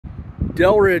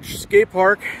Delridge skate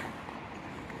park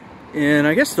in,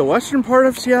 I guess, the western part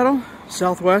of Seattle,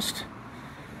 southwest.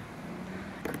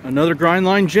 Another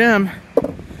Grindline gem.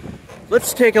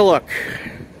 Let's take a look.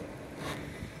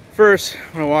 First,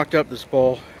 when I walked up this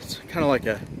bowl, it's kind of like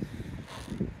a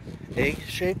egg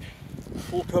shape,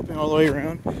 full coping all the way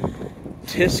around.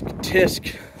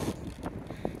 Tisk.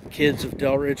 Kids of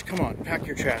Delridge, come on, pack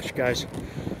your trash, guys.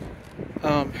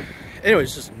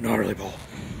 Anyways, this is a gnarly bowl.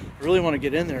 I really want to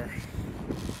get in there,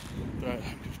 but I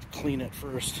have to clean it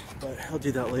first, but I'll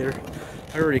do that later.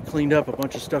 I already cleaned up a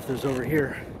bunch of stuff that's over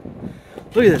here.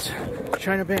 Look at this,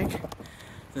 China Bank.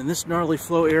 Then this gnarly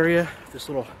flow area, this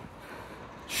little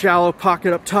shallow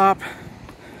pocket up top,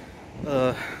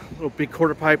 little big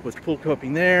quarter pipe with pool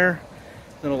coping there,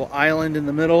 then a little island in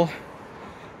the middle,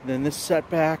 then this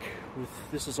setback with,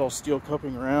 this is all steel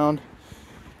coping around.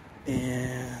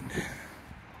 And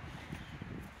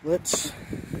let's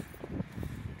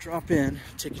drop in,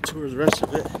 take a tour of the rest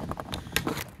of it.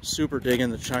 Super digging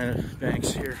the China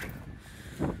banks here.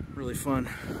 Really fun.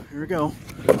 Here we go.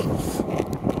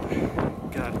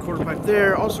 Got a quarter pipe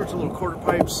there, all sorts of little quarter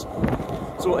pipes.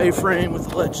 This little A-frame with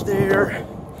the ledge there.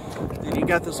 Then you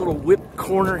got this little whip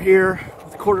corner here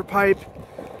with a quarter pipe.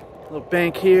 Little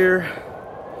bank here.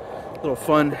 Little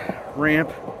fun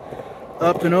ramp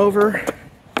up and over.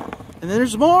 And then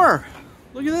there's more.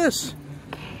 Look at this.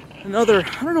 Another,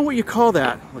 I don't know what you call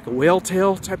that, like a whale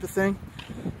tail type of thing.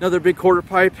 Another big quarter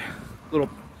pipe, little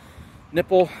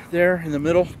nipple there in the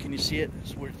middle. Can you see it?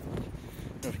 It's weird. I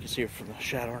don't know if you can see it from the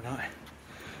shadow or not.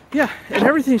 Yeah, and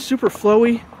everything's super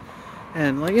flowy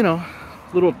and, like, you know,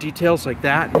 little details like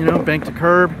that, you know, bank to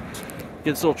curb.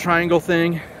 Get this little triangle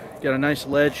thing. Got a nice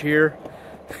ledge here.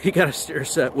 You got a stair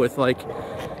set with, like,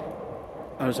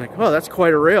 I was like, oh, that's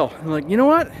quite a rail. I'm like, you know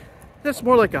what? That's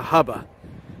more like a hubba.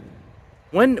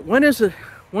 When does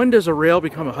a rail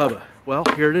become a hubba? Well,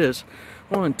 here it is.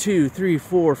 1, 2, 3,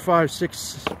 4, 5,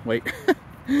 6. Wait.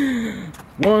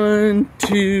 1,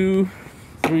 2,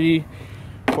 3,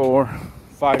 4,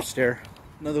 5 stair.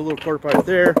 Another little quarter pipe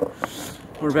there.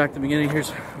 We're back to the beginning.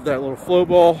 Here's that little flow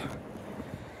ball.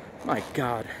 My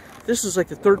God, this is like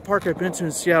the third park I've been to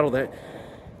in Seattle that,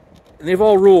 and they've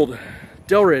all ruled.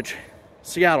 Delridge,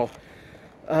 Seattle.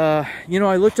 You know,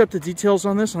 I looked up the details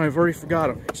on this and I've already forgot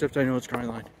them, except I know it's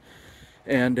Grindline.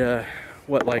 And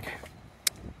what, like,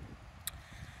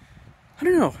 I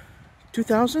don't know,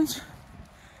 2000s?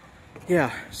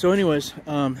 Yeah, so anyways,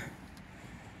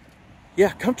 yeah,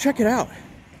 come check it out.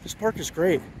 This park is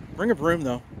great. Bring a broom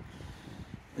though,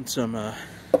 and some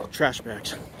trash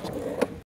bags.